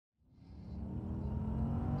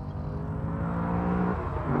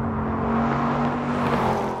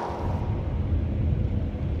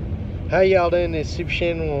How y'all doing? It's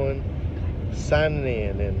S10 signing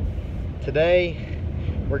in, and today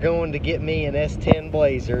we're going to get me an S10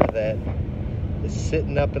 Blazer that is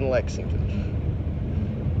sitting up in Lexington.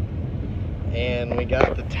 And we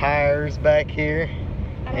got the tires back here,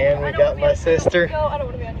 and we got my sister. No, I don't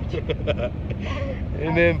want to be on YouTube.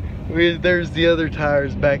 And then there's the other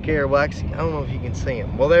tires back here. Well, actually, I don't know if you can see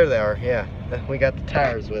them. Well, there they are. Yeah, we got the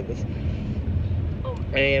tires with us.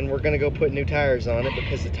 And we're gonna go put new tires on it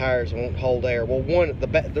because the tires won't hold air. Well, one at the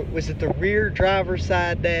back, was it the rear driver's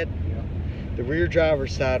side, Dad? Yeah. The rear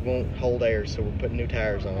driver's side won't hold air, so we're putting new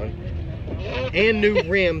tires on. And new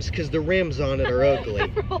rims, because the rims on it are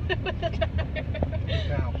ugly.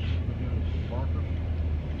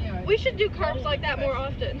 We should do carbs like that more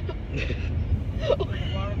often.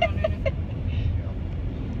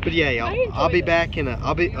 But yeah, y'all, I'll be back in a,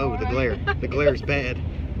 oh, the glare. The glare's bad.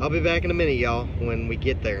 I'll be back in a minute, y'all, when we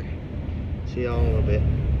get there. See y'all in a little bit.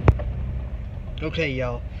 Okay,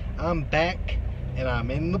 y'all, I'm back, and I'm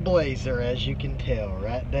in the Blazer, as you can tell,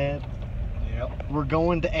 right, Dad? Yep. We're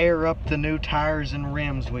going to air up the new tires and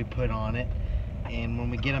rims we put on it, and when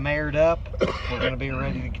we get them aired up, we're going to be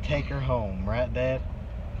ready to take her home, right, Dad?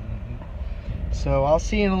 Mm-hmm. So I'll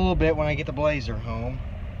see you in a little bit when I get the Blazer home.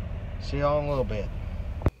 See y'all in a little bit.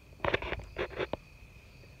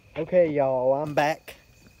 Okay, y'all, I'm back.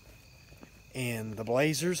 And the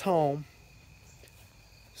Blazer's home.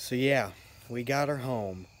 So yeah, we got her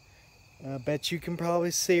home. I bet you can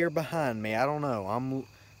probably see her behind me. I don't know.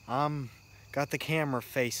 I'm got the camera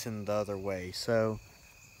facing the other way. So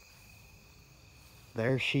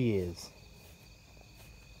there she is.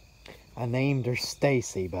 I named her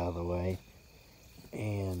Stacy, by the way.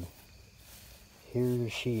 And here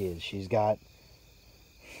she is. She's got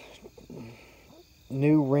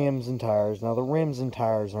new rims and tires. Now the rims and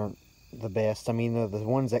tires aren't the best. I mean, the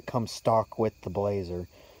ones that come stock with the Blazer,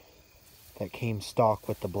 that came stock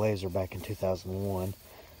with the Blazer back in 2001,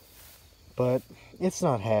 but it's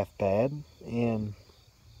not half bad, and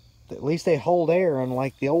at least they hold air,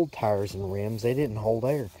 unlike the old tires and rims. They didn't hold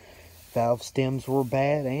air. Valve stems were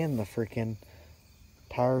bad, and the freaking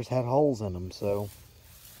tires had holes in them. So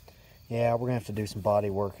yeah, we're gonna have to do some body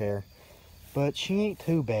work there. But she ain't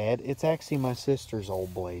too bad. It's actually my sister's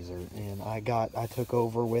old Blazer, and I took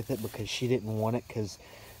over with it because she didn't want it, because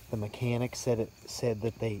the mechanic said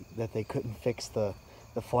that they couldn't fix the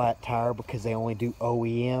flat tire because they only do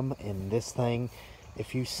OEM. And this thing,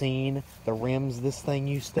 if you've seen the rims this thing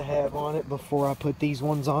used to have on it before I put these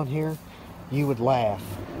ones on here, you would laugh.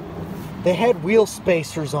 They had wheel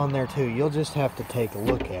spacers on there too. You'll just have to take a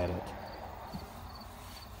look at it.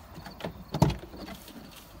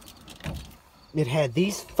 It had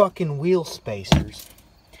these fucking wheel spacers.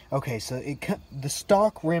 Okay, so the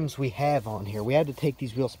stock rims we have on here, we had to take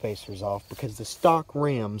these wheel spacers off because the stock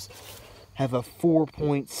rims have a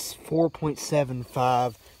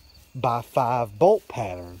 4.75 by 5 bolt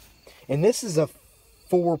pattern. And this is a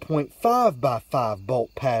 4.5 by 5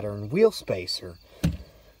 bolt pattern wheel spacer.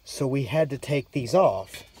 So we had to take these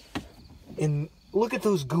off. And look at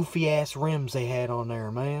those goofy ass rims they had on there,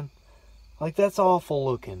 man. Like, that's awful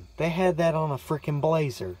looking. They had that on a freaking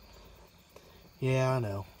Blazer. Yeah, I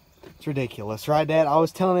know. It's ridiculous, right, Dad? I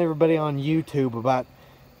was telling everybody on YouTube about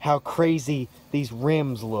how crazy these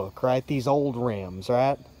rims look, right? These old rims,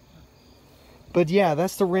 right? But yeah,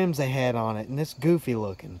 that's the rims they had on it, and it's goofy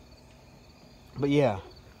looking. But yeah.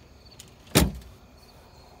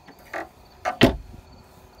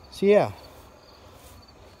 So yeah.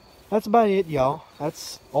 That's about it, y'all.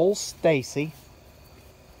 That's old Stacy.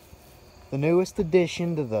 The newest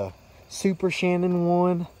addition to the Super Shannon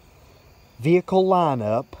 1 vehicle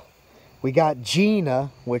lineup. We got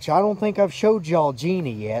Gina, which I don't think I've showed y'all Gina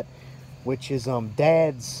yet, which is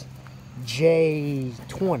Dad's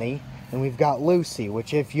J20. And we've got Lucy,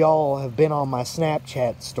 which if y'all have been on my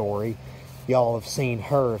Snapchat story, y'all have seen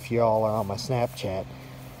her if y'all are on my Snapchat.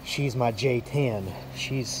 She's my J10.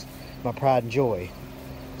 She's my pride and joy.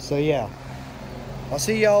 So yeah. I'll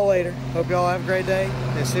see y'all later. Hope y'all have a great day.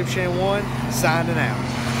 This is S10 signing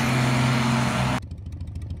out.